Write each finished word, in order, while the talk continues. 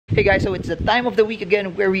Hey guys, so it's the time of the week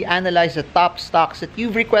again where we analyze the top stocks that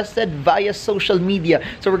you've requested via social media.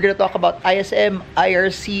 So we're going to talk about ISM,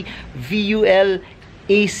 IRC, VUL,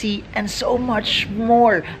 AC, and so much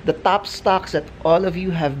more. The top stocks that all of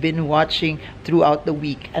you have been watching throughout the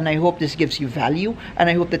week. And I hope this gives you value. And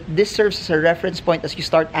I hope that this serves as a reference point as you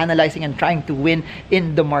start analyzing and trying to win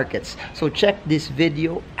in the markets. So check this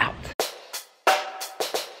video out.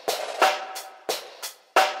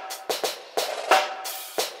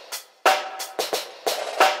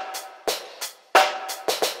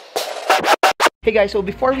 Hey guys, so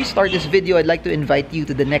before we start this video, I'd like to invite you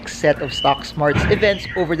to the next set of Stock Smarts events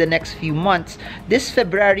over the next few months. This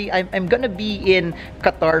February, I'm gonna be in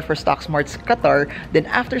Qatar for Stock Smarts Qatar. Then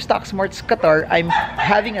after Stock Smarts Qatar, I'm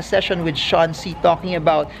having a session with Sean C talking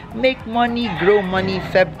about make money, grow money,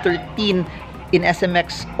 Feb 13 in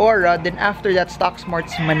SMX Aura. Then after that, Stock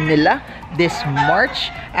Smarts Manila this March.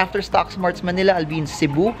 After Stock Smarts Manila, I'll be in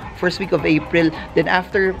Cebu first week of April. Then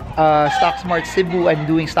after Stock Smarts Cebu, I'm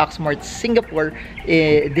doing Stock Smarts Singapore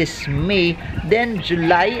this May. Then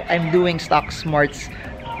July, I'm doing Stock Smarts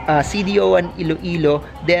CDO and Iloilo.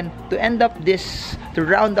 Then to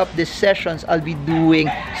round up these sessions, I'll be doing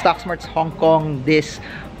Stock Smarts Hong Kong this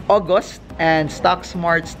August and Stock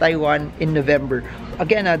Smarts Taiwan in November.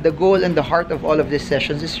 Again, the goal and the heart of all of these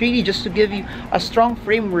sessions is really just to give you a strong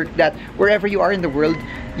framework that wherever you are in the world,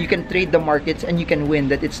 you can trade the markets and you can win.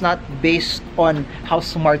 That it's not based on how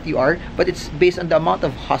smart you are, but it's based on the amount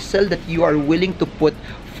of hustle that you are willing to put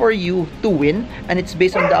for you to win, and it's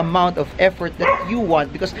based on the amount of effort that you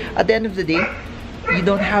want. Because at the end of the day, you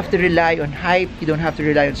don't have to rely on hype, you don't have to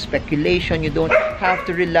rely on speculation, you don't have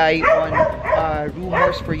to rely on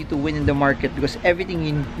rumors for you to win in the market, because everything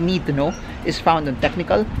you need to know is found on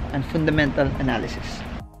technical and fundamental analysis.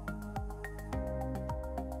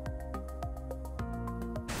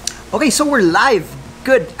 Okay, so we're live.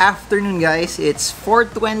 Good afternoon, guys. It's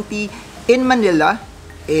 4:20 in Manila.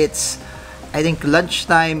 It's, I think,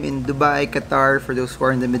 lunchtime in Dubai, Qatar, for those who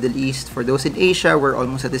are in the Middle East. For those in Asia, we're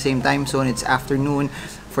almost at the same time zone. It's afternoon.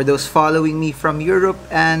 For those following me from Europe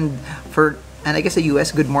and I guess the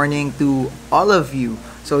US, good morning to all of you.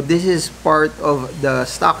 So this is part of the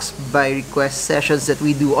stocks by request sessions that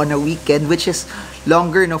we do on a weekend, which is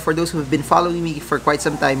longer. Now, for those who have been following me for quite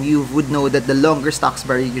some time, you would know that the longer stocks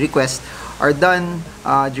by request are done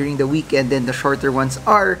during the weekend, then the shorter ones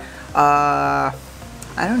are, I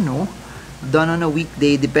don't know, done on a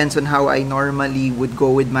weekday. Depends on how I normally would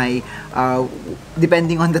go with my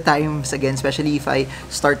depending on the times, again, especially if I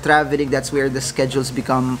start traveling, that's where the schedules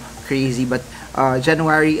become crazy. But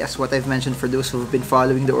January, as what I've mentioned for those who have been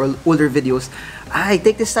following the older videos, I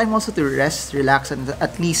take this time also to rest, relax, and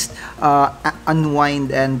at least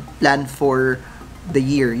unwind and plan for the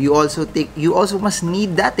year. You also must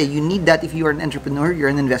need that. You need that if you are an entrepreneur, you're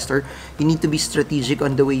an investor. You need to be strategic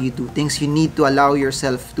on the way you do things. You need to allow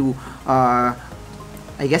yourself to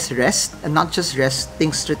I guess rest, and not just rest,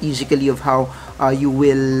 think strategically of how you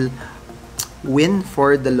will win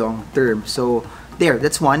for the long term. So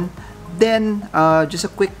that's one. Then just a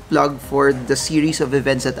quick plug for the series of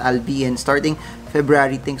events that I'll be in. Starting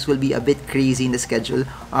February, things will be a bit crazy in the schedule.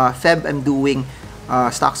 Feb, I'm doing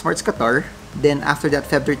Stock Smarts Qatar. Then after that,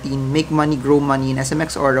 Feb 13, Make Money, Grow Money in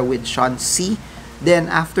SMX Aura with Sean C. Then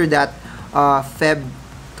after that, Feb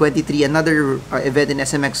 23, another event in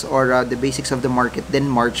SMX Aura, the basics of the market. Then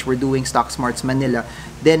March, we're doing Stock Smarts Manila.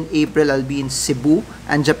 Then April, I'll be in Cebu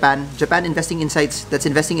and Japan. Investing insights. That's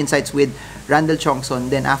investing insights with Randall Chongson.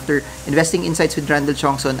 Then after investing insights with Randall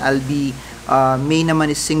Chongson, I'll be May naman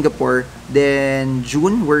is Singapore. Then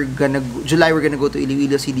July, we're gonna go to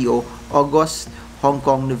Iloilo CDO. August, Hong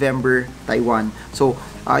Kong. November, Taiwan. So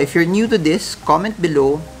if you're new to this, comment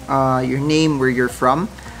below your name, where you're from.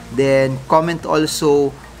 Then comment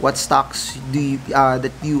also what stocks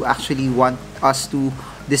that you actually want us to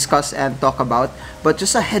discuss and talk about. But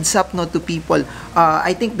just a heads up note to people,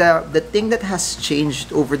 I think the thing that has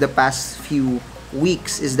changed over the past few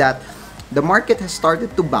weeks is that the market has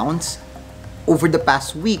started to bounce over the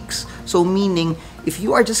past weeks. So meaning, if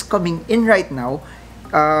you are just coming in right now,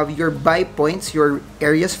 your buy points, your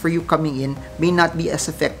areas for you coming in may not be as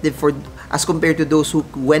effective as compared to those who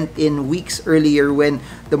went in weeks earlier when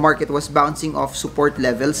the market was bouncing off support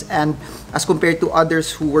levels, and as compared to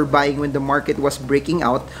others who were buying when the market was breaking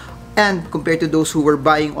out, and compared to those who were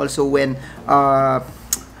buying also when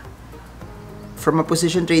from a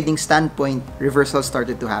position trading standpoint, reversals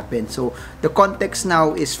started to happen. So the context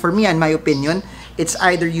now is, for me and my opinion, it's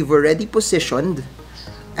either you've already positioned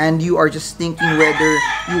and you are just thinking whether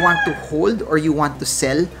you want to hold or you want to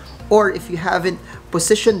sell, or if you haven't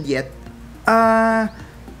positioned yet,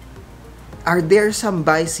 are there some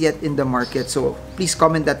buys yet in the market? So please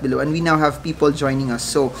comment that below. And we now have people joining us.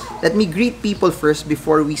 So let me greet people first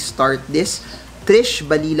before we start this. Trish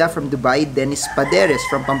Balila from Dubai. Dennis Paderes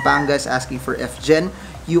from Pampanga is asking for FGen.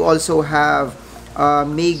 You also have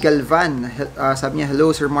May Galvan. Sabi niya,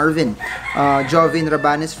 hello Sir Marvin. Jovin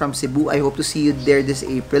Rabanes from Cebu. I hope to see you there this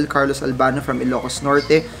April. Carlos Albano from Ilocos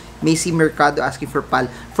Norte. Macy Mercado asking for PAL.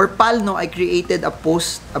 For PAL, no, I created a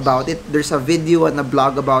post about it. There's a video and a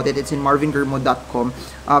blog about it. It's in marvingurmo.com.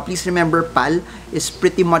 Please remember, PAL is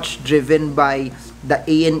pretty much driven by the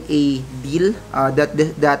ANA deal,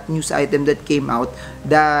 that news item that came out,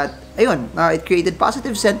 that ayun, it created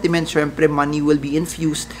positive sentiment. Syempre, money will be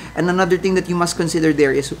infused. And another thing that you must consider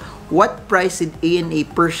there is what price did ANA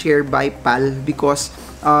per share buy PAL, because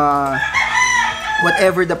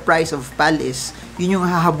whatever the price of PAL is, yun yung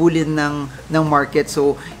hahabulin ng market.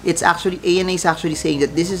 So it's actually, ANA is actually saying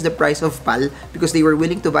that this is the price of PAL because they were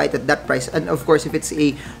willing to buy it at that price. And of course, if it's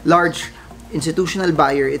a large institutional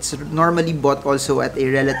buyer, it's normally bought also at a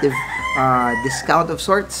relative discount of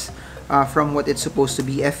sorts from what it's supposed to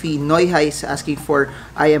be. Effie Noyhai is asking for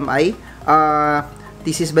IMI.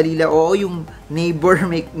 This is Balila. Oo, yung neighbor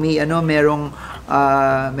meron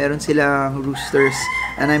silang roosters,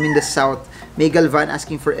 and I'm in the south. May Galvan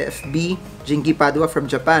asking for FB. Jinky Padua from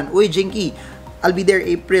Japan. Uy, Jinky, I'll be there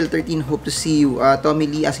April 13. Hope to see you. Tommy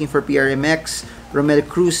Lee asking for PRMX. Romel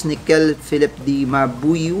Cruz, Nickel, Philip Di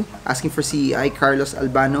Mabuyu asking for CEI. Carlos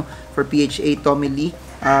Albano for PHA. Tommy Lee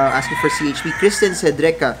asking for CHP. Kristen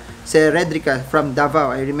Cedrica from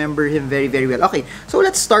Davao. I remember him very, very well. Okay, so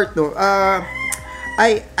let's start, no.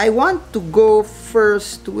 I want to go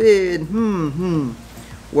first with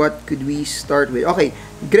what could we start with? Okay,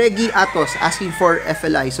 Greggy Atos asking for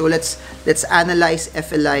FLI. So let's analyze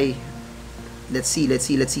FLI. Let's see.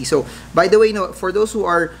 So, by the way, no, for those who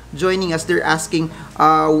are joining us, they're asking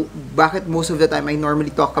bakit most of the time I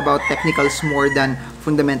normally talk about technicals more than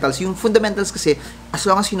fundamentals. Yung fundamentals kasi, as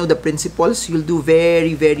long as you know the principles, you'll do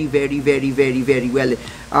very, very, very, very, very, very well.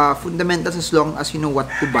 Fundamentals, as long as you know what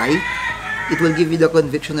to buy, it will give you the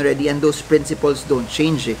conviction already, and those principles don't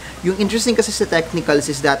change. Yung interesting kasi sa technicals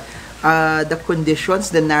is that the conditions,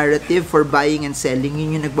 the narrative for buying and selling,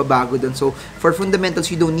 yun yung nagbabago dun. So, for fundamentals,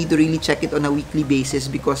 you don't need to really check it on a weekly basis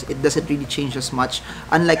because it doesn't really change as much.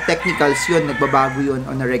 Unlike technicals, yun, nagbabago yun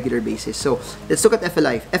on a regular basis. So, let's look at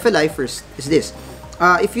FLI. FLI first is this.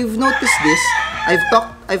 If you've noticed this,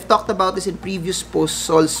 I've talked about this in previous posts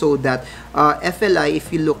also, that FLI,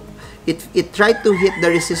 if you look, it tried to hit the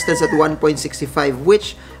resistance at 1.65,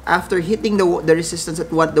 which after hitting the resistance at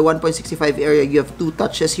the 1.65 area, you have two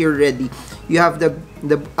touches here already. You have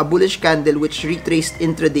a bullish candle which retraced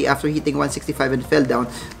intraday after hitting 165 and fell down.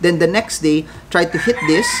 Then the next day tried to hit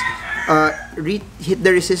this, hit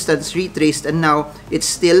the resistance, retraced, and now it's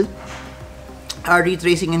still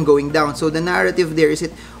retracing and going down. So the narrative there is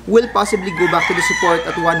it will possibly go back to the support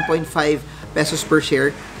at 1.5 pesos per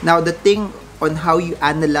share. Now the thing on how you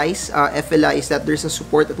analyze FLI is that there's a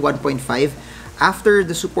support at 1.5. After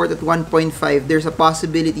the support at 1.5, there's a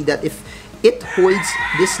possibility that if it holds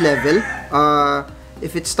this level,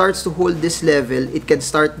 if it starts to hold this level, it can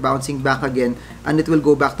start bouncing back again, and it will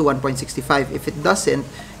go back to 1.65. If it doesn't,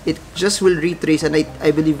 it just will retrace, and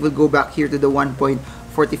I believe will go back here to the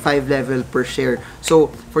 1.45 level per share.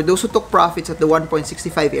 So for those who took profits at the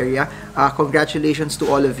 1.65 area, congratulations to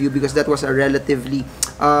all of you, because that was a relatively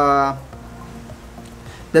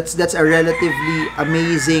that's a relatively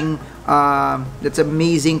amazing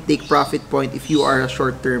take profit point if you are a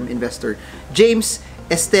short-term investor. James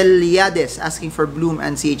Esteliades asking for Bloom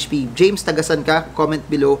and CHP. James, tagasan ka? Comment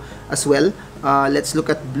below as well. Let's look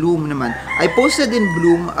at Bloom naman. I posted in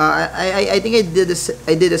Bloom, I think I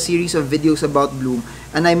did a series of videos about Bloom,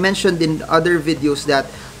 and I mentioned in other videos that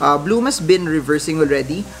Bloom has been reversing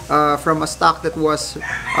already from a stock that was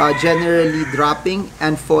generally dropping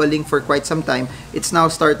and falling for quite some time. It's now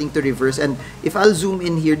starting to reverse, and if I'll zoom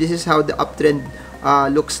in here, this is how the uptrend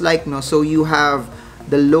looks like, no? So you have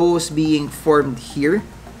the lows being formed here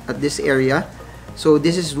at this area. So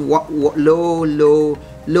this is low, low,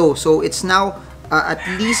 low. So it's now at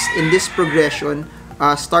least in this progression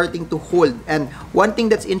starting to hold. And one thing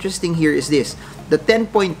that's interesting here is this: the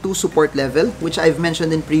 10.2 support level, which I've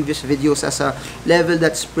mentioned in previous videos as a level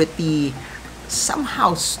that's pretty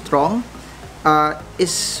somehow strong,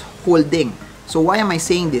 is holding. So why am I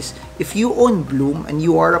saying this? If you own Bloom and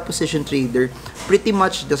you are a position trader, pretty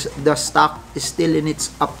much the stock is still in its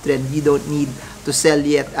uptrend. You don't need to sell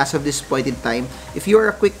yet as of this point in time. If you are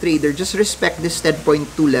a quick trader, just respect this 10.2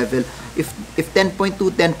 level. If 10.2,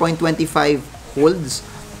 10.25 holds,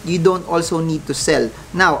 you don't also need to sell.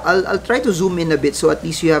 Now, I'll try to zoom in a bit so at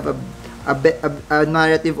least you have a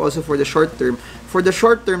narrative also for the short term. For the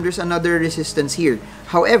short term, there's another resistance here.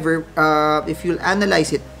 However, if you'll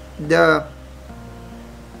analyze it,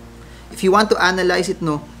 if you want to analyze it,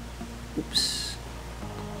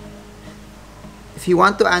 if you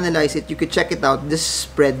want to analyze it, you could check it out. This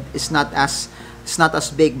spread is not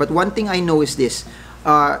as big, but one thing I know is this: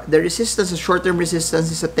 the resistance, the short-term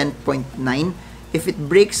resistance, is at 10.9. If it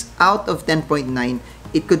breaks out of 10.9,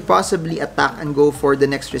 it could possibly attack and go for the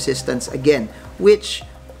next resistance again, which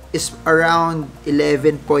is around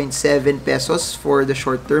 11.7 pesos for the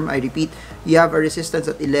short term. I repeat, you have a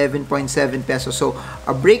resistance at 11.7 pesos. So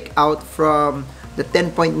a breakout from the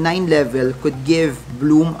 10.9 level could give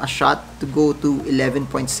Bloom a shot to go to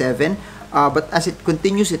 11.7. But as it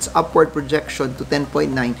continues its upward projection to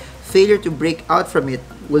 10.9, failure to break out from it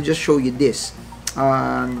will just show you this.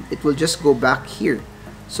 It will just go back here.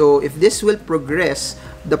 So if this will progress,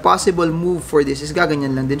 the possible move for this is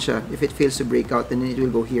gaganyan lang din siya. If it fails to break out, then it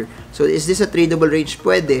will go here. So is this a tradable range?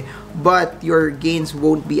 Pwede, but your gains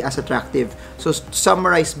won't be as attractive. So to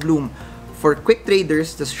summarize Bloom, for quick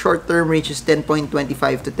traders, the short-term range is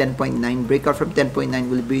 10.25 to 10.9. Breakout from 10.9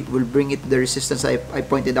 will bring it to the resistance I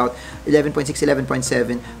pointed out, 11.6,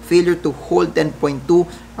 11.7. Failure to hold 10.2,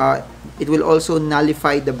 it will also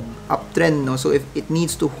nullify the uptrend. No? So if it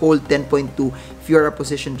needs to hold 10.2 if you're a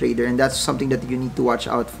position trader, and that's something that you need to watch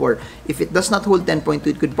out for. If it does not hold 10.2,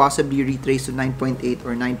 it could possibly retrace to 9.8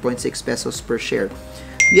 or 9.6 pesos per share.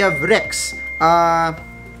 We have Rex.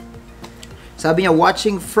 Sabi niya,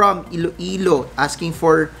 watching from Iloilo, asking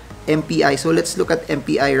for MPI. So let's look at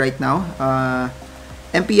MPI right now.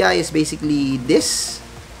 MPI is basically this.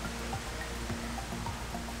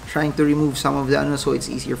 Trying to remove some of the so it's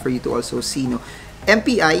easier for you to also see. No,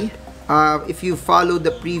 MPI, if you follow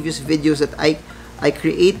the previous videos that I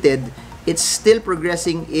created, it's still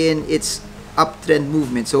progressing in its uptrend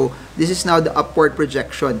movement. So this is now the upward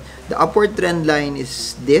projection. The upward trend line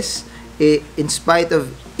is this. In spite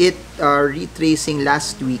of it retracing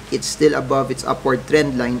last week, it's still above its upward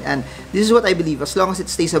trend line, and this is what I believe. As long as it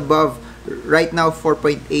stays above right now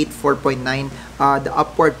 4.8, 4.9, the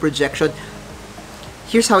upward projection.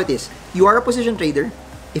 Here's how it is: you are a position trader.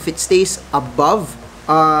 If it stays above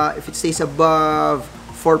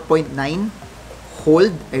 4.9,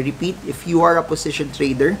 hold. I repeat, if you are a position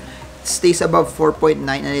trader, it stays above 4.9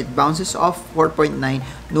 and it bounces off 4.9,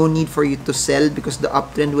 no need for you to sell because the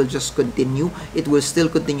uptrend will just continue. It will still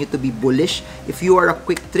continue to be bullish. If you are a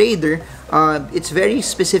quick trader, it's very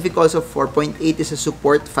specific also. 4.8 is a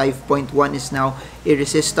support, 5.1 is now a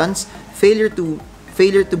resistance. Failure to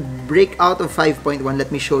break out of 5.1,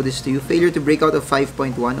 let me show this to you. Failure to break out of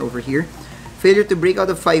 5.1 over here. Failure to break out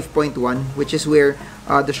of 5.1, which is where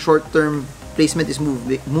the short-term placement is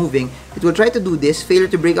moving. It will try to do this. Failure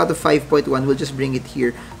to break out of 5.1 will just bring it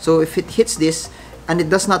here. So if it hits this and it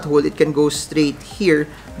does not hold, it can go straight here.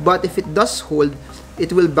 But if it does hold,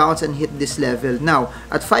 it will bounce and hit this level. Now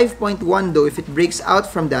at 5.1 though, if it breaks out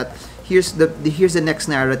from that, here's the next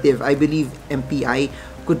narrative. I believe MPI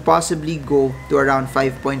could possibly go to around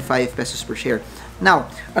 5.5 pesos per share. Now,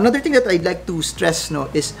 another thing that I'd like to stress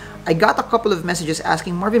is I got a couple of messages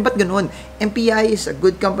asking, Marvin, ba't ganun? MPI is a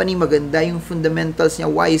good company, maganda yung fundamentals niya,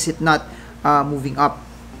 why is it not moving up?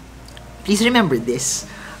 Please remember this.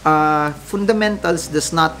 Fundamentals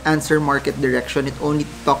does not answer market direction. It only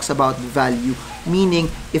talks about value.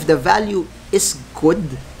 Meaning, if the value is good,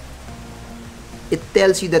 it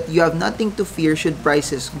tells you that you have nothing to fear should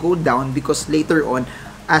prices go down, because later on,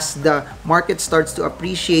 as the market starts to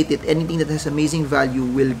appreciate it, anything that has amazing value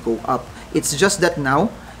will go up. It's just that now,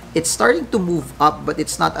 it's starting to move up, but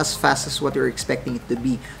it's not as fast as what you're expecting it to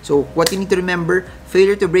be. So what you need to remember,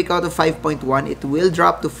 failure to break out of 5.1, it will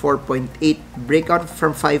drop to 4.8. Breakout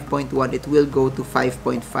from 5.1, it will go to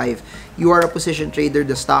 5.5. You are a position trader,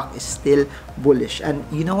 the stock is still bullish. And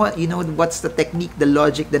you know what? You know what's the technique, the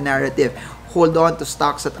logic, the narrative? Hold on to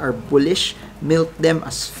stocks that are bullish, milk them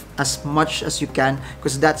as much as you can,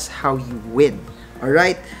 because that's how you win.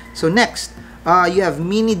 Alright, so next, you have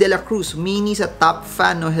Mini De La Cruz. Mini's a top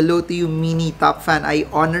fan. No? Hello to you, Mini, top fan. I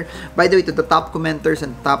honor, by the way, to the top commenters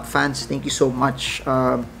and top fans, thank you so much.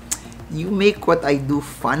 You make what I do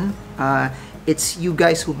fun. It's you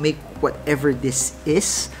guys who make whatever this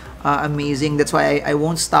is amazing. That's why I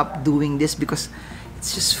won't stop doing this, because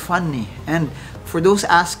it's just funny. And for those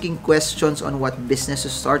asking questions on what business to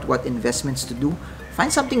start, what investments to do,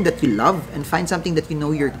 find something that you love and find something that you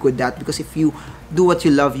know you're good at, because if you do what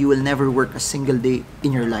you love, you will never work a single day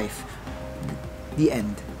in your life. The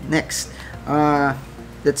end. Next.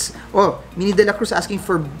 That's, oh, Mini De La Cruz asking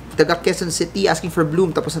for taga Quezon City, asking for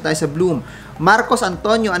Bloom. Tapos na tayo sa Bloom. Marcos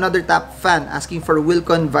Antonio, another top fan, asking for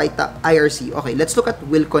Wilcon Vita IRC. Okay, let's look at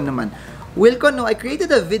Wilcon naman. Wilcon, no, I created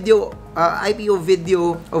a video, IPO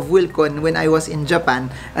video of Wilcon when I was in Japan,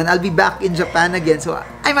 and I'll be back in Japan again. So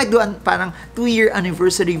I might do a parang 2-year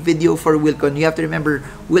anniversary video for Wilcon. You have to remember,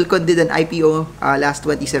 Wilcon did an IPO last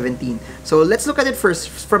 2017. So let's look at it first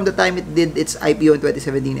from the time it did its IPO in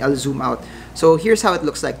 2017. I'll zoom out. So here's how it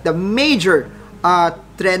looks like. The major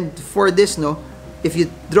trend for this, no, if you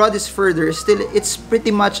draw this further, still it's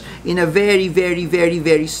pretty much in a very, very, very,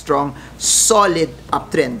 very strong, solid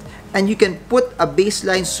uptrend. And you can put a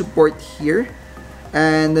baseline support here,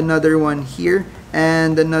 and another one here,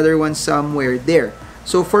 and another one somewhere there.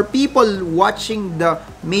 So for people watching the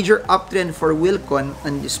major uptrend for Wilcon,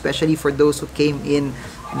 and especially for those who came in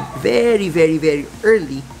very, very, very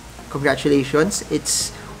early, congratulations.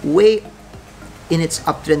 It's way in its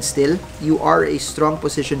uptrend still. You are a strong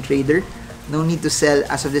position trader. No need to sell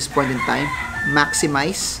as of this point in time.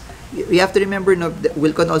 Maximize. You have to remember, no,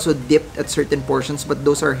 Wilcon also dipped at certain portions, but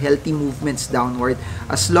those are healthy movements downward.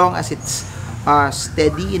 As long as it's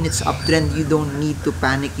steady in its uptrend, you don't need to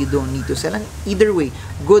panic, you don't need to sell. And either way,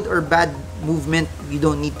 good or bad movement, you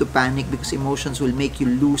don't need to panic because emotions will make you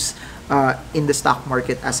lose in the stock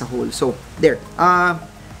market as a whole. So there.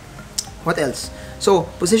 What else? So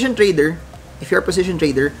position trader, if you're a position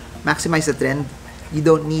trader, maximize the trend. You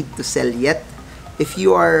don't need to sell yet. If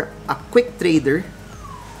you are a quick trader,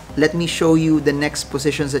 let me show you the next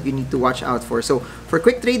positions that you need to watch out for. So for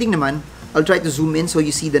quick trading naman, I'll try to zoom in so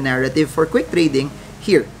you see the narrative. For quick trading,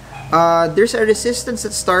 here, there's a resistance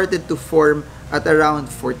that started to form at around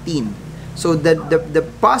 14. So the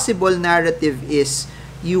possible narrative is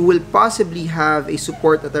you will possibly have a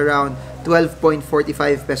support at around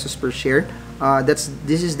 12.45 pesos per share. This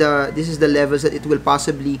is the levels that it will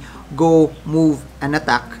possibly go, move, and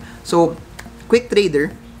attack. So quick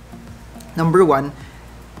trader, number one,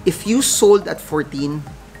 if you sold at 14,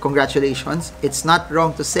 congratulations. It's not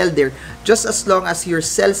wrong to sell there, just as long as your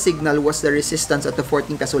sell signal was the resistance at the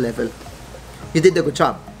 14 peso level. You did a good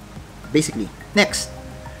job, basically. Next,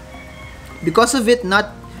 because of it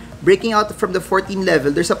not breaking out from the 14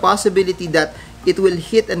 level, there's a possibility that it will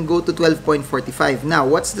hit and go to 12.45. Now,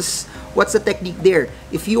 what's the technique there?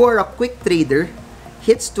 If you are a quick trader,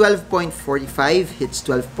 hits 12.45, hits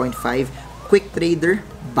 12.5, quick trader,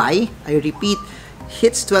 buy. I repeat,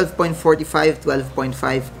 hits 12.45,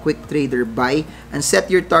 12.5, quick trader, buy, and set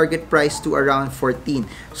your target price to around 14.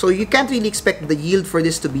 So you can't really expect the yield for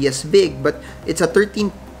this to be as big, but it's a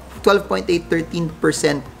 12.8,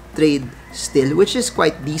 13% trade still, which is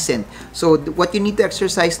quite decent. So what you need to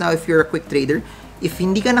exercise now if you're a quick trader, if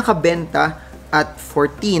hindi ka nakabenta at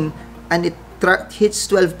 14 and it hits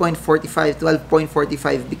 12.45,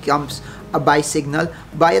 12.45 becomes a buy signal,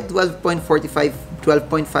 buy at 12.45,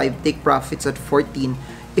 12.5, take profits at 14.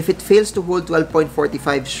 If it fails to hold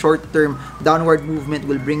 12.45, short-term downward movement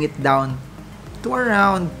will bring it down to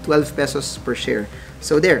around 12 pesos per share.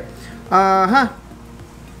 So there.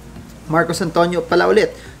 Marcos Antonio pala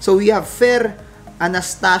ulit. So we have Fer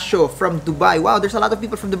Anastasio from Dubai. Wow, there's a lot of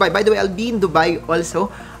people from Dubai. By the way, I'll be in Dubai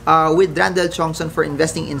also with Randall Chongson for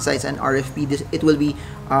Investing Insights and RFP. It will be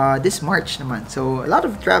this March naman. So a lot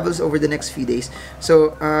of travels over the next few days.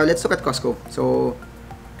 So let's look at Costco. So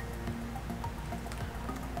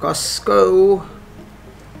Costco.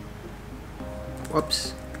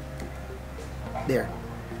 Whoops. There.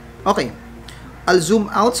 Okay. I'll zoom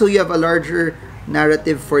out so you have a larger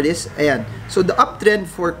narrative for this. Ayan. So the uptrend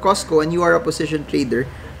for Costco, and you are a position trader,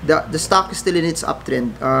 the stock is still in its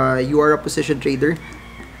uptrend. You are a position trader.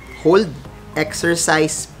 Hold,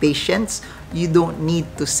 exercise patience. You don't need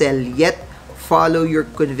to sell yet. Follow your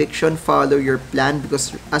conviction, follow your plan,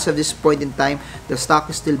 because as of this point in time, the stock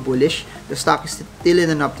is still bullish. The stock is still in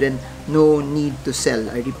an uptrend. No need to sell.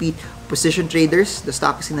 I repeat, position traders, the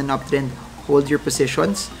stock is in an uptrend. Hold your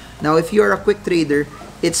positions. Now, if you are a quick trader,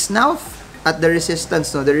 it's now at the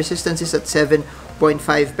resistance. No, the resistance is at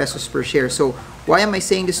 7.5 pesos per share. So, why am I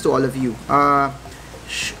saying this to all of you?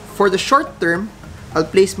 For the short term, I'll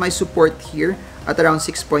place my support here at around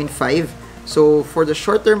 6.5. So, for the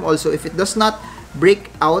short term also, if it does not break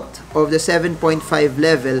out of the 7.5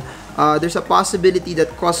 level, there's a possibility that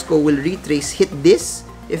Costco will retrace, hit this.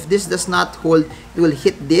 If this does not hold, it will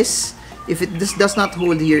hit this. If this does not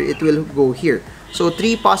hold here, it will go here. So,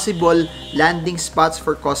 3 possible landing spots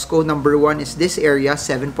for Costco. Number 1 is this area,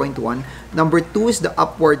 7.1. Number 2 is the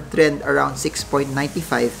upward trend around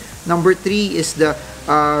 6.95. Number 3 is the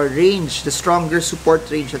range, the stronger support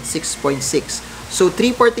range at 6.6. So,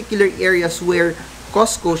 3 particular areas where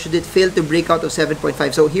Costco, should it fail to break out of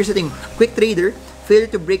 7.5. So here's the thing, quick trader, failure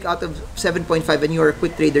to break out of 7.5 and you are a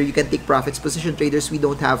quick trader, you can take profits. Position traders, we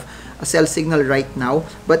don't have a sell signal right now,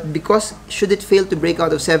 but because should it fail to break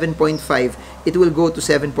out of 7.5, it will go to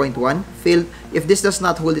 7.1. Fail, if this does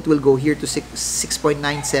not hold, it will go here to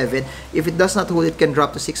 6.97. If it does not hold, it can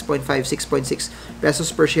drop to 6.5, 6.6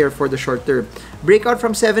 pesos per share for the short term. Breakout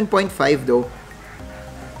from 7.5 though,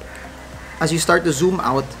 as you start to zoom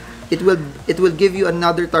out, it will give you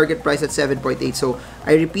another target price at 7.8. So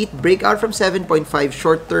I repeat, breakout from 7.5,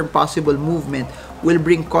 short-term possible movement will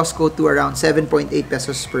bring Costco to around 7.8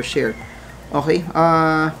 pesos per share. Okay,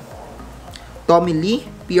 Tommy Lee,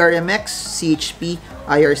 PRMX, CHP,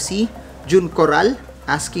 IRC, June Corral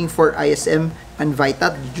asking for ISM and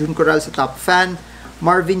Vitat. June Corral sa top fan.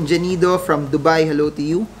 Marvin Janido from Dubai, hello to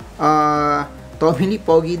you. Tommy Lee,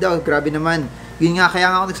 pogi daw, grabe naman. Yun nga, kaya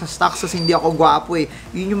nga ako nagsa-stocks kasi hindi ako gwapo eh.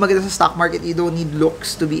 Yun yung maganda sa stock market, you don't need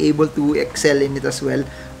looks to be able to excel in it as well.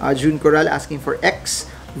 June Corral asking for X,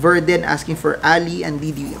 Verden asking for Ali and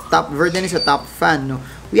Didi. Verden is a top fan, no?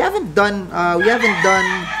 We haven't done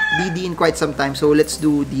Didi in quite some time, so let's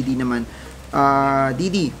do Didi naman.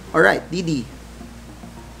 Didi, alright, Didi.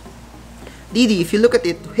 Didi, if you look at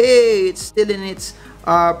it, hey, it's still in its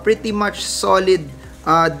pretty much solid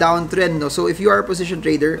downtrend, no? So if you are a position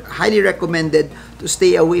trader, highly recommended to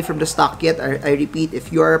stay away from the stock yet. I repeat,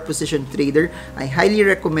 if you are a position trader, I highly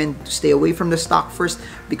recommend to stay away from the stock first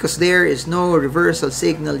because there is no reversal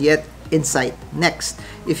signal yet in sight. Next,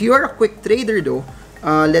 if you are a quick trader though,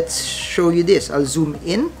 let's show you this. I'll zoom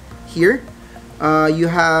in here. You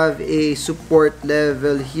have a support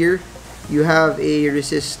level here, you have a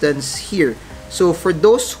resistance here. So for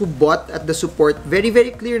those who bought at the support, very,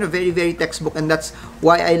 very clear and very, very textbook, and that's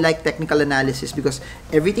why I like technical analysis, because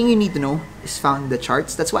everything you need to know is found in the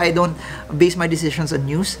charts. That's why I don't base my decisions on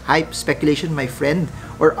news, hype, speculation, my friend,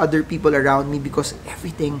 or other people around me, because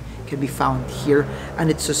everything can be found here and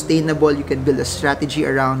it's sustainable. You can build a strategy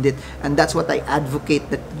around it, and that's what I advocate,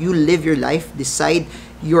 that you live your life, decide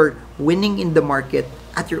you're winning in the market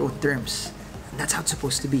at your own terms. And that's how it's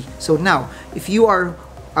supposed to be. So now, if you are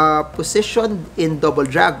positioned in Double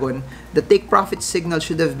Dragon, the take profit signal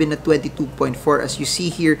should have been at 22.4. As you see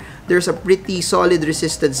here, there's a pretty solid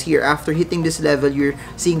resistance here. After hitting this level, you're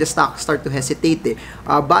seeing the stock start to hesitate.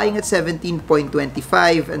 Buying at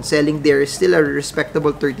 17.25 and selling there is still a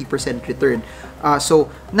respectable 30% return. So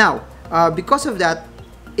now, because of that,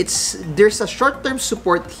 there's a short-term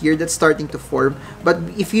support here that's starting to form, but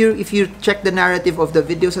if you check the narrative of the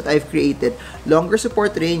videos that I've created, longer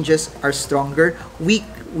support ranges are stronger.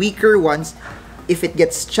 Weaker ones, if it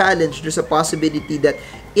gets challenged, there's a possibility that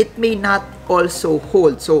it may not also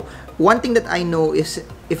hold. So one thing that I know is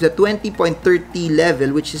if the 20.30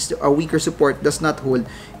 level, which is a weaker support, does not hold,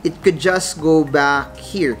 it could just go back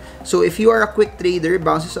here. So if you are a quick trader,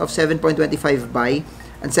 bounces of 7.25 buy,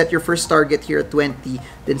 and set your first target here at 20,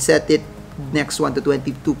 then set it next one to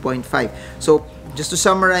 22.5. So just to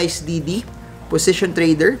summarize, DD, position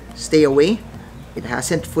trader, stay away. It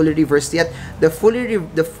hasn't fully reversed yet. The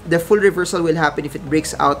full reversal will happen if it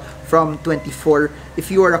breaks out from 24.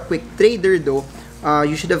 If you are a quick trader though,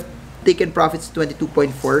 you should have taken profits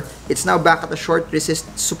 22.4. It's now back at a short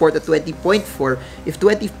resist support at 20.4. If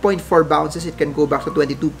 20.4 bounces, it can go back to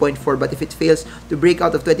 22.4, but if it fails to break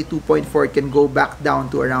out of 22.4, it can go back down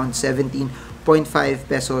to around 17.5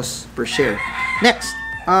 pesos per share. Next,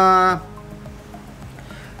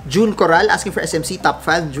 June Corral asking for SMC, top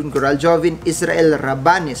fan. June Corral. Jovin Israel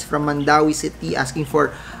Rabanes from Mandawi City asking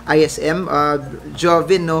for ISM.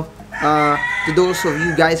 Jovin, no, to those of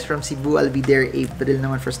you guys from Cebu, I'll be there April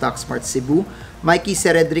naman for Stock Smart Cebu. Mikey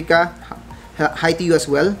Seredrica, hi to you as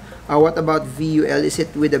well. What about VUL? Is it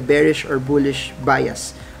with a bearish or bullish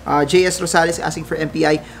bias? JS Rosales asking for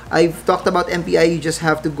MPI. I've talked about MPI. You just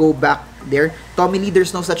have to go back there. Tommy Lee,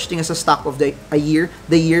 there's no such thing as a stock of the year.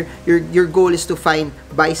 Your goal is to find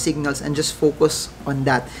buy signals and just focus on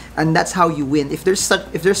that, and that's how you win. If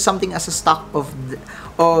there's something as a stock of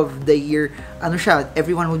the year, ano siya,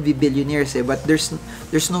 everyone would be billionaires, but there's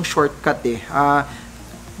no shortcut.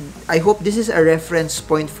 I hope this is a reference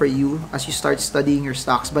point for you as you start studying your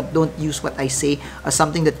stocks, but don't use what I say as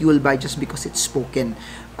something that you will buy just because it's spoken.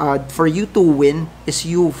 For you to win is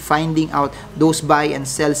you finding out those buy and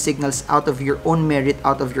sell signals out of your own merit,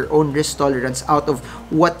 out of your own risk tolerance, out of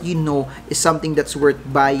what you know is something that's worth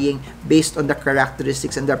buying based on the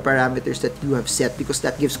characteristics and the parameters that you have set, because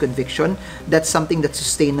that gives conviction. That's something that's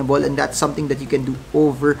sustainable, and that's something that you can do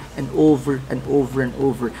over and over and over and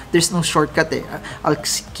over. There's no shortcut. I'll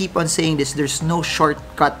keep on saying this. There's no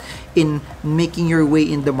shortcut in making your way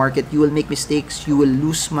in the market. You will make mistakes, you will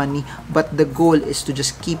lose money, but the goal is to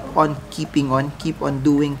just keep on keeping on, keep on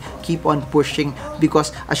doing, keep on pushing,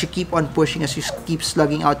 because as you keep on pushing, as you keep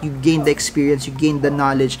slugging out, you gain the experience, you gain the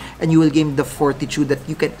knowledge, and you will gain the fortitude that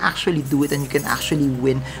you can actually do it and you can actually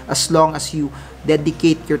win, as long as you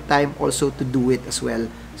dedicate your time also to do it as well.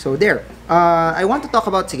 So there. I want to talk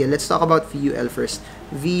about, sige, let's talk about VUL first.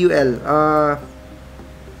 VUL.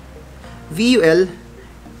 VUL,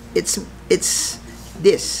 it's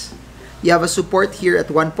this. You have a support here at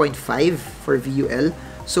 1.5 for VUL.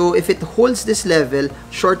 So if it holds this level,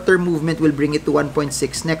 short-term movement will bring it to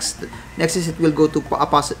 1.6. Next is it will go to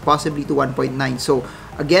possibly to 1.9. So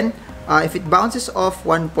again, if it bounces off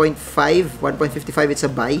 1.5, 1.55, it's a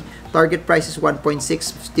buy. Target price is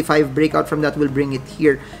 1.655. Breakout from that will bring it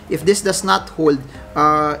here. If this does not hold,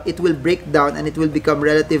 it will break down and it will become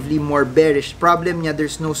relatively more bearish. Problem niya,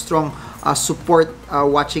 there's no strong support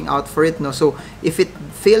watching out for it. No, so if it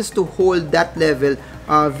fails to hold that level,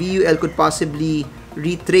 VUL could possibly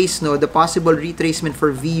retrace. No, the possible retracement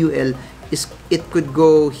for VUL is it could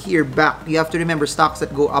go here back. You have to remember, stocks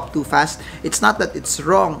that go up too fast, it's not that it's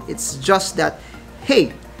wrong, it's just that,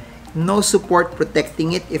 hey, no support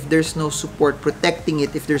protecting it. If there's no support protecting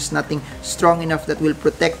it, if there's nothing strong enough that will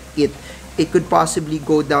protect it, it could possibly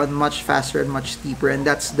go down much faster and much steeper, and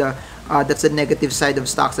that's the negative side of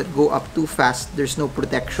stocks that go up too fast. There's no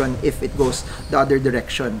protection if it goes the other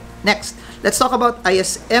direction. Next, let's talk about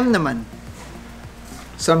ISM naman.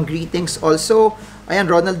 Some greetings also. Ayan,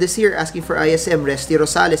 Ronald Desir asking for ISM. Resty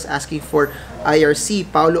Rosales asking for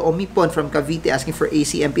IRC. Paulo Omipon from Cavite asking for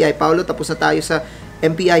AC MPI. Paulo, tapos na tayo sa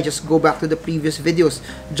MPI. Just go back to the previous videos.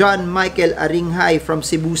 John Michael Aringhay from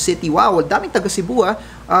Cebu City. Wow, daming taga Cebu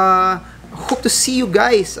hope to see you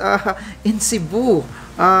guys in Cebu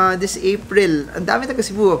this April. Ang dami taga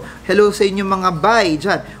Cebu. Hello sa inyo mga bay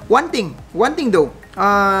dyan. One thing though,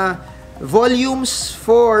 volumes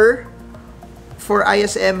for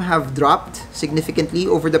ISM have dropped significantly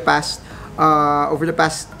over the past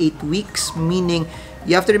 8 weeks, meaning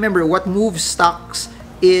you have to remember what moves stocks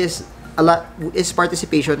is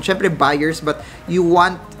participation. Syempre buyers, but you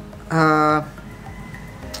want a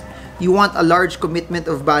large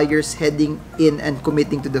commitment of buyers heading in and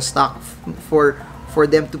committing to the stock for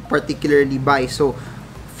them to particularly buy. So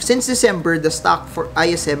since December, the stock for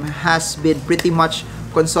ISM has been pretty much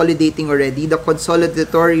consolidating already. The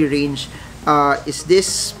consolidatory range is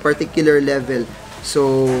this particular level.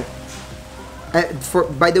 So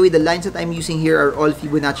by the way, the lines that I'm using here are all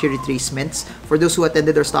Fibonacci retracements. For those who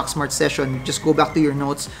attended our Stock Smart session, just go back to your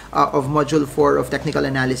notes of module 4 of technical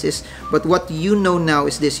analysis. But what you know now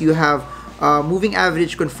is this: you have moving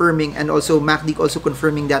average confirming, and also MACD also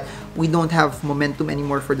confirming that we don't have momentum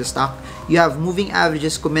anymore for the stock. You have moving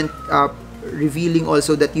averages revealing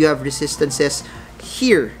also that you have resistances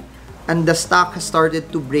here, and the stock has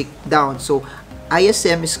started to break down. So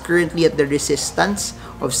ISM is currently at the resistance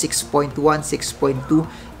of 6.1, 6.2.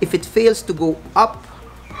 If it fails to go up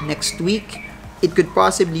next week, it could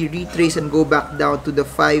possibly retrace and go back down to the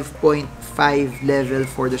 5.5 level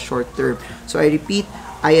for the short term. So I repeat,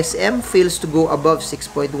 ISM fails to go above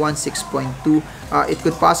 6.1, 6.2, it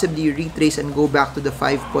could possibly retrace and go back to the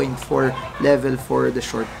 5.4 level for the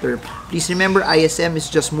short term. Please remember, ISM is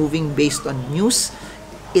just moving based on news.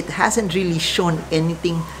 It hasn't really shown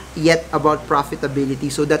anything yet about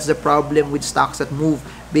profitability. So that's the problem with stocks that move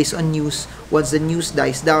based on news. Once the news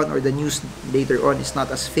dies down, or the news later on is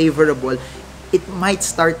not as favorable, it might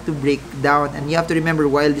start to break down. And you have to remember,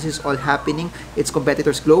 while this is all happening, it's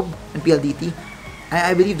competitors Globe and PLDT.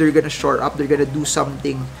 I believe they're gonna shore up, they're gonna do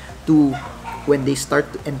something to, when they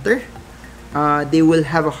start to enter, they will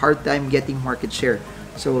have a hard time getting market share.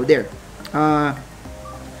 So there.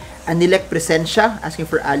 Anilek Presencia asking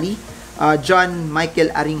for Ali. John Michael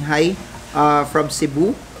Aringhay from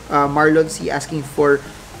Cebu. Marlon C asking for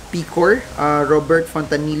PCOR. Robert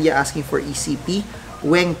Fontanilla asking for ECP.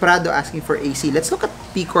 Weng Prado asking for AC. Let's look at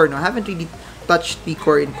PCOR. No, I haven't really touched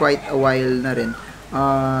PCOR in quite a while na rin.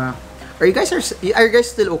 Are you guys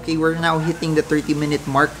still okay? We're now hitting the 30-minute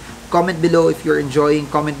mark. Comment below if you're enjoying.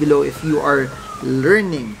 Comment below if you are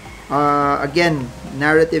learning. Again,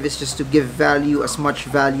 narrative is just to give value, as much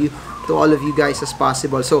value to all of you guys as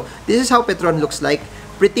possible. So this is how Petron looks like.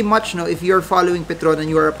 Pretty much, no, if you're following Petron and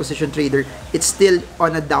you are a position trader, it's still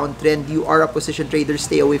on a downtrend. You are a position trader,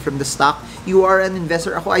 stay away from the stock. You are an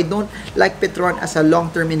investor. Ako, I don't like Petron as a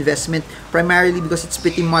long-term investment, primarily because it's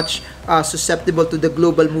pretty much susceptible to the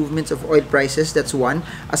global movements of oil prices. That's one.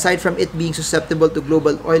 Aside from it being susceptible to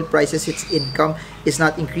global oil prices, its income is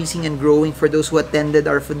not increasing and growing. For those who attended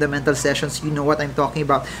our fundamental sessions, you know what I'm talking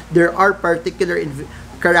about. There are particular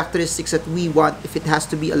characteristics that we want if it has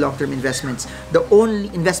to be a long-term investment. The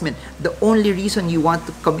only reason you want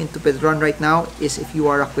to come into Petron right now is if you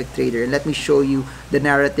are a quick trader. And let me show you the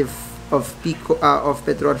narrative of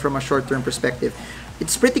Petron from a short-term perspective.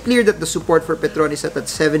 It's pretty clear that the support for Petron is at that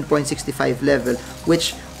 7.65 level,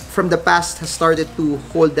 which from the past has started to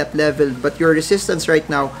hold that level. But your resistance right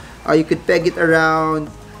now, you could peg it around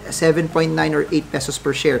 7.9 or 8 pesos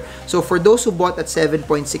per share. So for those who bought at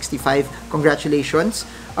 7.65, congratulations.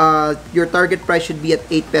 Your target price should be at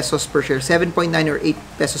 8 pesos per share, 7.9 or 8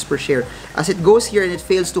 pesos per share. As it goes here and it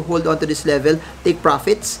fails to hold on to this level, take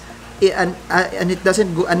profits. And it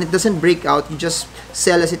doesn't break out, you just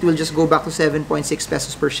sell, as it will just go back to 7.6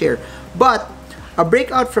 pesos per share. But a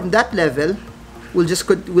breakout from that level will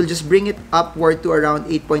just bring it upward to around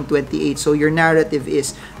 8.28. So your narrative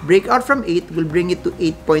is breakout from 8 will bring it to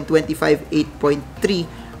 8.25,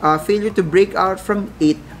 8.3. Failure to break out from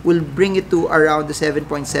 8 will bring it to around the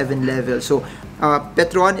 7.7 level. So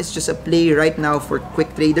Petron is just a play right now for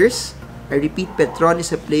quick traders. I repeat, Petron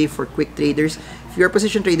is a play for quick traders. If you're a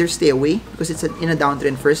position trader, stay away because it's in a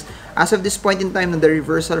downtrend first. As of this point in time, the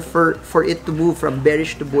reversal for it to move from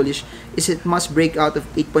bearish to bullish is it must break out of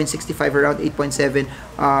 8.65, around 8.7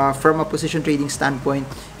 from a position trading standpoint.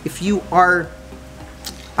 If you are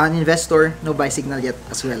an investor, no buy signal yet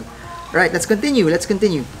as well. Alright, let's continue.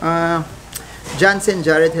 Jansen,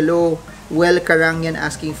 Jared, hello. Well, Karangyan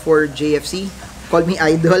asking for JFC. Call me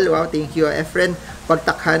idol. Wow, thank you. Efren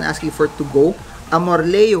Pagtakhan asking for to go.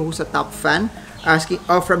 Amorleo, who's a top fan, asking,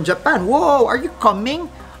 from Japan. Whoa, are you coming?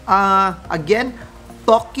 Again,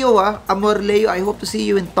 Tokyo, Amorleo, I hope to see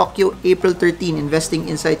you in Tokyo, April 13, Investing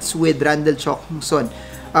Insights with Randall Chokson.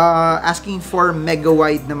 Asking for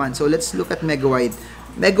Megawide naman. So let's look at Megawide.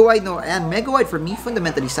 Megawide for me,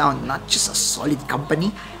 fundamentally sound, not just a solid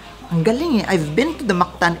company. Ang galing eh. I've been to the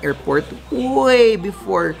Mactan Airport way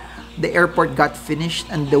before the airport got finished,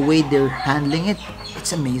 and the way they're handling it,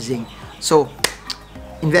 it's amazing. So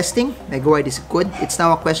investing, Megawide is good. It's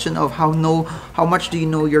now a question of how much do you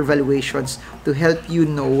know your valuations to help you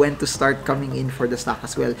know when to start coming in for the stock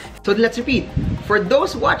as well. So let's repeat. For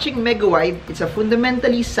those watching Megawide, it's a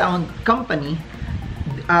fundamentally sound company.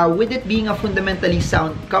 With it being a fundamentally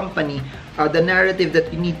sound company, the narrative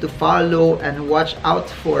that you need to follow and watch out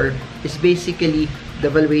for is basically the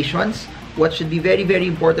valuations. What should be very, very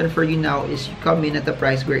important for you now is you come in at a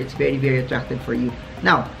price where it's very, very attractive for you.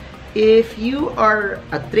 Now, if you are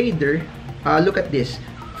a trader, look at this.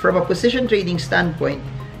 From a position trading standpoint,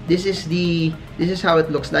 this is how it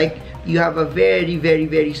looks like. You have a very, very,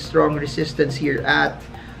 very strong resistance here at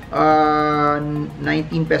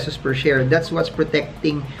 19 pesos per share. That's what's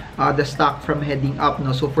protecting the stock from heading up.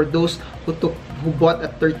 No? So for those who bought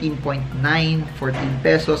at 13.9, 14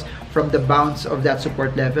 pesos from the bounce of that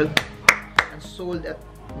support level, sold at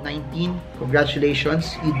 19,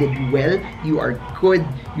 congratulations, you did well, you are good,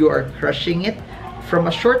 you are crushing it. From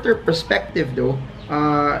a shorter perspective though,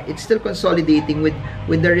 it's still consolidating with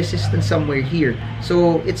the resistance somewhere here.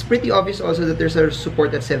 So it's pretty obvious also that there's a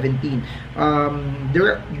support at 17.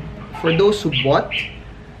 For those who bought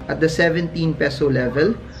at the 17 peso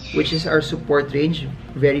level, which is our support range,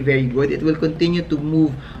 very, very good. It will continue to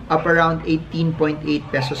move up around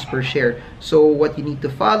 18.8 pesos per share. So what you need to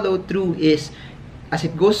follow through is, as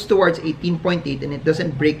it goes towards 18.8 and it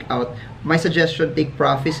doesn't break out, my suggestion, take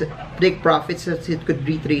profits as it could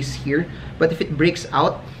retrace here. But if it breaks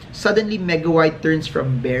out, suddenly Megawide turns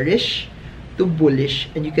from bearish to bullish,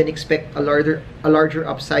 and you can expect a larger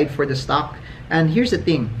upside for the stock. And here's the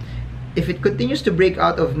thing, if it continues to break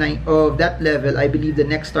out of that level, I believe the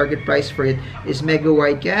next target price for it is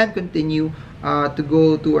Megawide can continue to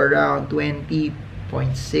go to around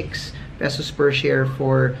 20.6 pesos per share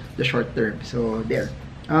for the short term. So there.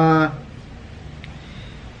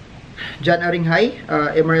 John Aringhay,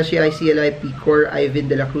 MRSCI, CLI, Picor, Ivan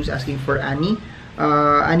De La Cruz asking for Annie.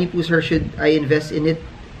 Annie Pusar, should I invest in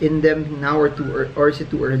them now or is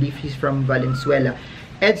it too early? He's from Valenzuela.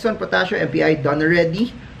 Edson Potasio, MPI, done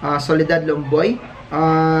already. Soledad Lomboy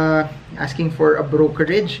asking for a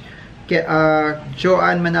brokerage.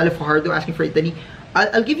 Joanne Manalo Fajardo asking for Italy.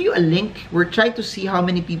 I'll give you a link. We're trying to see how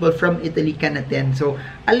many people from Italy can attend. So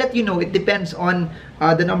I'll let you know. It depends on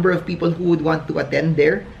the number of people who would want to attend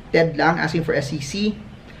there. Ted Lang asking for SEC.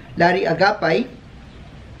 Larry Agapay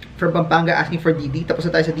from Pampanga asking for DD. Tapos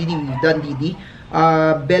na tayo sa DD. We've done DD.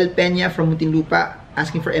 Bel Peña from Muntinlupa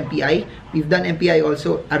asking for MPI. We've done MPI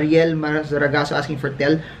also. Ariel Marazaragaso asking for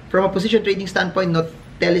TEL. From a position trading standpoint,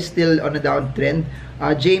 TEL is still on a downtrend.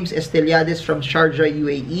 James Esteliades from Sharjah,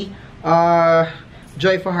 UAE.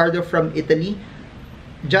 Joy Fajardo from Italy.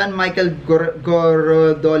 John Michael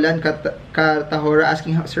Gorodolan Katahora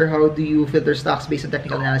asking, sir, how do you filter stocks based on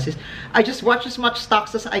technical analysis? I just watch as much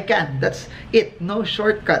stocks as I can. That's it. No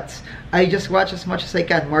shortcuts. I just watch as much as I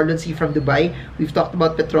can. Marlon C. from Dubai. We've talked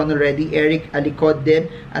about Petron already. Eric Alicod din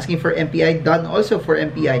asking for MPI. Done also for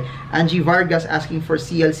MPI. Angie Vargas asking for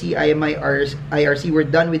CLC, IMI, IRC. We're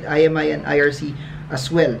done with IMI and IRC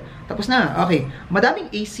as well. Tapos na. Okay.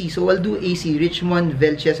 Madaming AC. So I'll do AC. Richmond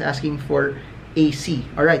Velches asking for AC.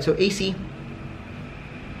 Alright, so AC.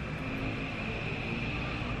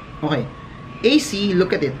 Okay. AC,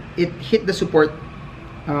 look at it. It hit the support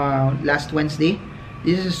last Wednesday.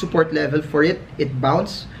 This is a support level for it. It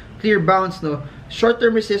bounced. Clear bounce, no?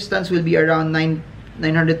 Short-term resistance will be around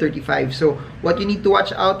 935. So what you need to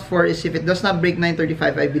watch out for is if it does not break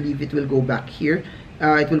 935, I believe it will go back here.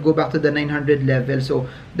 It will go back to the 900 level. So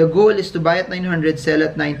the goal is to buy at 900, sell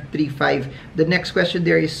at 935. The next question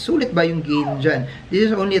there is, sulit ba yung gain dyan? This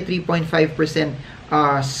is only a 3.5%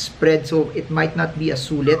 spread, so it might not be a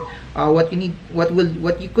sulit. What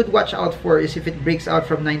you could watch out for is if it breaks out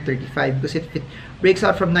from 935, because if it breaks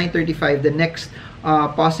out from 935, the next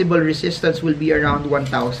possible resistance will be around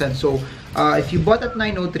 1,000. So if you bought at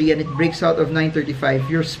 903 and it breaks out of 935,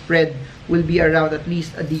 your spread will be around at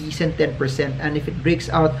least a decent 10%. And if it breaks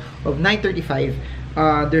out of 935,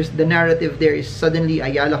 there's the narrative there is suddenly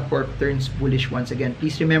Ayala Corp turns bullish once again.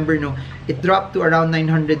 Please remember, no, it dropped to around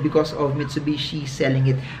 900 because of Mitsubishi selling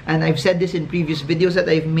it. And I've said this in previous videos that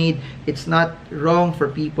I've made. It's not wrong for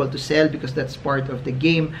people to sell because that's part of the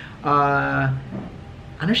game.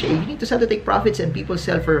 You need to sell to take profits, and people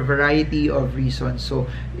sell for a variety of reasons. So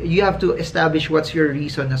you have to establish what's your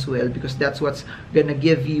reason as well, because that's what's gonna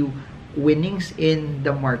give you winnings in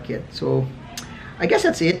the market. So I guess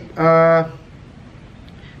that's it.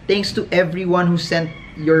 Thanks to everyone who sent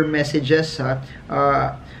your messages.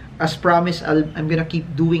 As promised, I'm gonna keep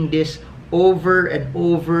doing this over and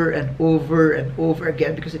over and over and over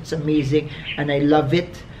again because it's amazing and I love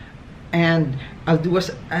it. And I'll do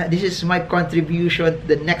this is my contribution to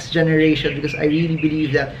the next generation, because I really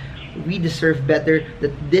believe that we deserve better,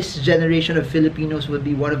 that this generation of Filipinos will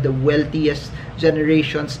be one of the wealthiest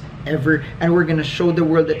generations ever, and we're gonna show the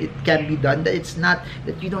world that it can be done, that it's not,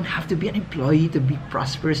 that you don't have to be an employee to be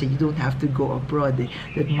prosperous, and you don't have to go abroad,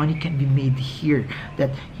 that money can be made here,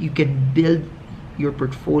 that you can build your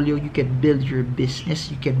portfolio, you can build your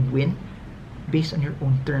business, you can win based on your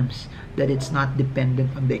own terms, that it's not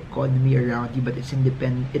dependent on the economy around you, but it's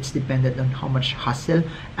dependent on how much hustle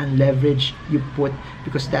and leverage you put,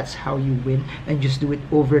 because that's how you win. And just do it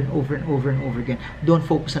over and over and over and over again. Don't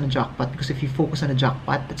focus on a jackpot, because if you focus on a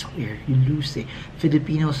jackpot, that's where you lose it.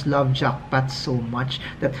 Filipinos love jackpots so much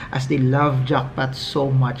that as they love jackpots so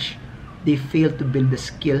much, they fail to build the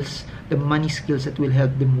skills, the money skills that will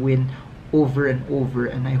help them win over and over.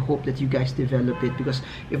 And I hope that you guys develop it, because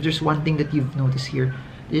if there's one thing that you've noticed here,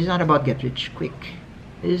 this is not about get rich quick.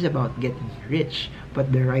 It is about getting rich,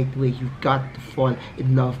 but the right way. You've got to fall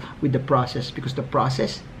in love with the process, because the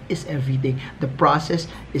process is everything. The process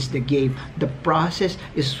is the game. The process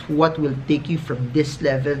is what will take you from this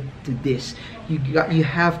level to this. You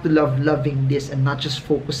have to love loving this and not just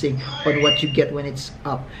focusing on what you get when it's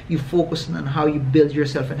up. You focus on how you build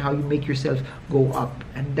yourself and how you make yourself go up,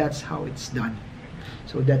 and that's how it's done.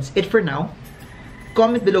 So that's it for now.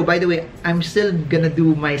 Comment below. By the way, I'm still gonna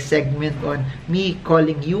do my segment on me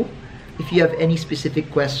calling you. If you have any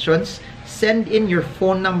specific questions, send in your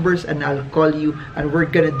phone numbers and I'll call you, and we're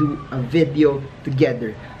gonna do a video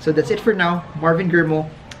together. So that's it for now. Marvin Germo.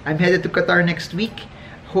 I'm headed to Qatar next week.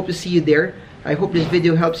 Hope to see you there. I hope this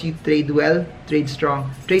video helps you trade well, trade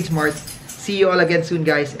strong, trade smart. See you all again soon,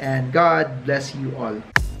 guys, and God bless you all.